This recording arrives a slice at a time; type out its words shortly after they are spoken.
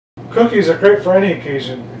Cookies are great for any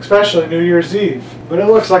occasion, especially New Year's Eve. But it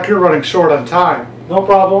looks like you're running short on time. No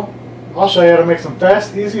problem. I'll show you how to make some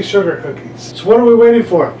fast, easy sugar cookies. So what are we waiting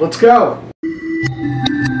for? Let's go!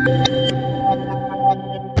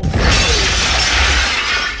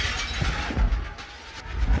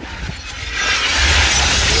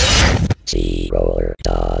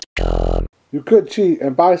 CRollur.com. You could cheat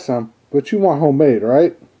and buy some, but you want homemade,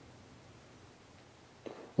 right?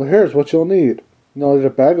 Well, here's what you'll need. You'll need a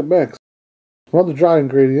bag of mix, some other dry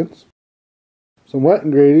ingredients, some wet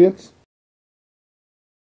ingredients,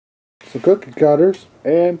 some cookie cutters,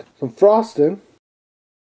 and some frosting.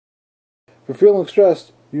 If you're feeling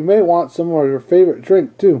stressed, you may want some of your favorite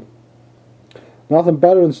drink too. Nothing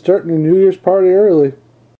better than starting your New Year's party early.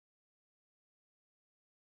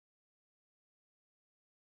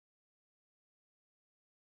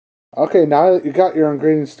 Okay, now that you got your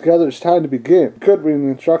ingredients together, it's time to begin. You could read the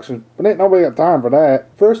instructions, but ain't nobody got time for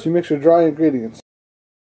that. First, you mix your dry ingredients.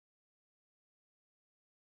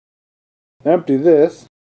 Empty this.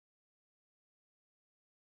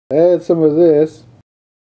 Add some of this.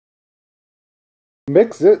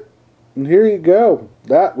 Mix it, and here you go.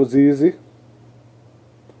 That was easy.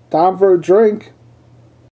 Time for a drink.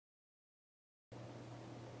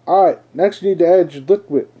 Alright, next you need to add your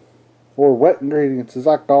liquid, or wet ingredients as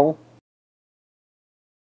I call them.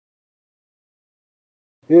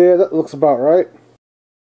 Yeah, that looks about right.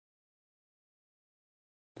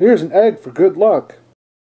 Here's an egg for good luck.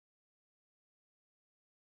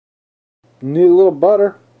 You need a little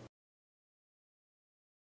butter.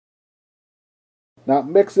 Now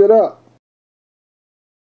mix it up.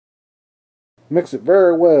 Mix it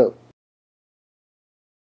very well.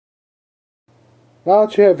 Now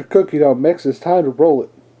that you have your cookie dough mixed, it's time to roll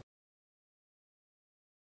it.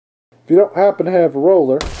 If you don't happen to have a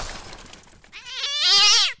roller,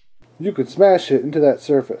 you could smash it into that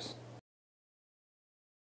surface.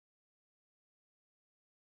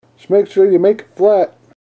 Just make sure you make it flat.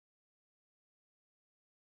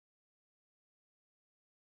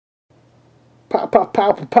 Pow, pow,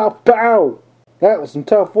 pow, pow, pow, pow! That was some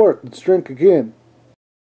tough work. Let's drink again.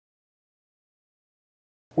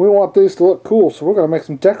 We want these to look cool, so we're going to make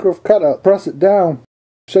some decorative cutouts. Press it down.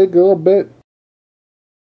 Shake it a little bit.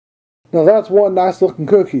 Now that's one nice looking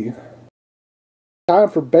cookie. Time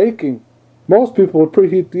for baking. Most people would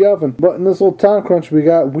preheat the oven, but in this little time crunch we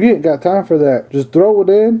ain't got time for that. Just throw it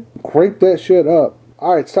in, crank that shit up.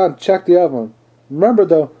 Alright, it's time to check the oven. Remember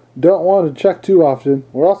though, don't want to check too often,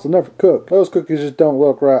 or else they'll never cook. Those cookies just don't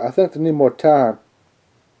look right. I think they need more time.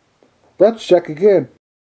 Let's check again.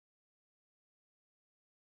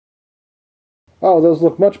 Oh, those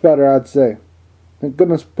look much better, I'd say. Thank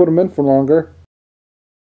goodness put them in for longer.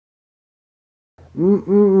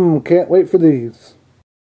 Can't wait for these.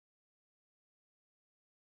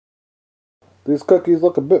 These cookies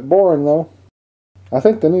look a bit boring though. I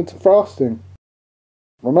think they need some frosting.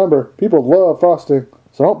 Remember, people love frosting,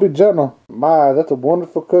 so don't be gentle. My, that's a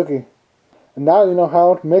wonderful cookie. And now you know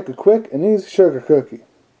how to make a quick and easy sugar cookie.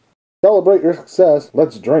 Celebrate your success.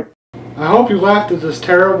 Let's drink. I hope you laughed at this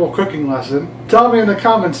terrible cooking lesson. Tell me in the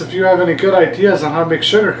comments if you have any good ideas on how to make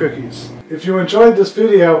sugar cookies. If you enjoyed this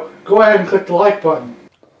video, go ahead and click the like button.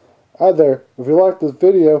 Hi there, if you liked this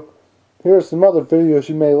video, here are some other videos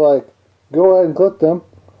you may like. Go ahead and click them,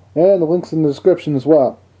 and the link's in the description as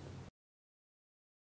well.